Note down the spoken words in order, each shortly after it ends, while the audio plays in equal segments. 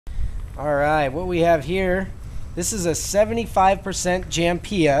All right, what we have here, this is a 75%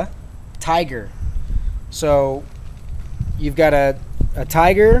 Jampea tiger. So you've got a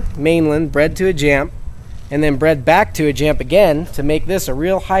tiger mainland bred to a Jamp, and then bred back to a Jamp again to make this a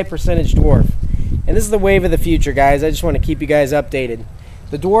real high percentage dwarf. And this is the wave of the future, guys. I just want to keep you guys updated.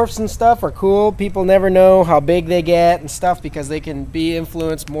 The dwarfs and stuff are cool. People never know how big they get and stuff because they can be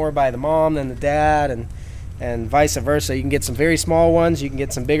influenced more by the mom than the dad, and vice versa. You can get some very small ones, you can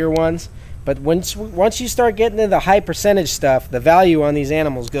get some bigger ones. But once you start getting into the high percentage stuff, the value on these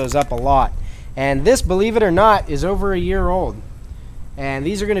animals goes up a lot. And this, believe it or not, is over a year old. And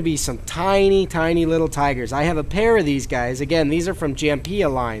these are going to be some tiny, tiny little tigers. I have a pair of these guys. Again, these are from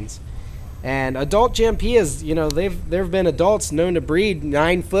Jampea lines. And adult Jampeas, you know, there have been adults known to breed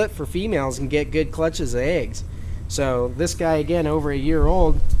 9 foot for females and get good clutches of eggs. So this guy, again, over a year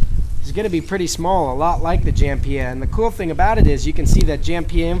old, is going to be pretty small, a lot like the Jampea. And the cool thing about it is you can see that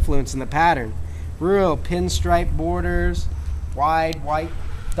Jampea influence in the pattern. Real pinstripe borders, wide white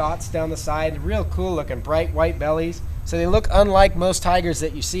dots down the side, real cool looking, bright white bellies. So they look unlike most tigers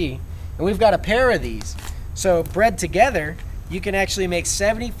that you see. And we've got a pair of these. So bred together, you can actually make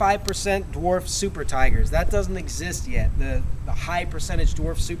 75% dwarf super tigers. That doesn't exist yet, the high percentage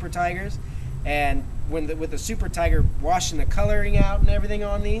dwarf super tigers. And with the super tiger washing the coloring out and everything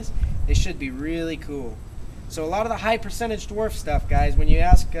on these, they should be really cool. So a lot of the high percentage dwarf stuff, guys, when you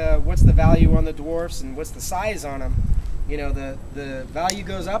ask what's the value on the dwarfs and what's the size on them, you know, the value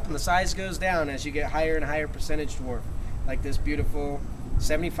goes up and the size goes down as you get higher and higher percentage dwarf, like this beautiful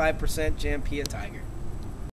 75% Jampea tiger.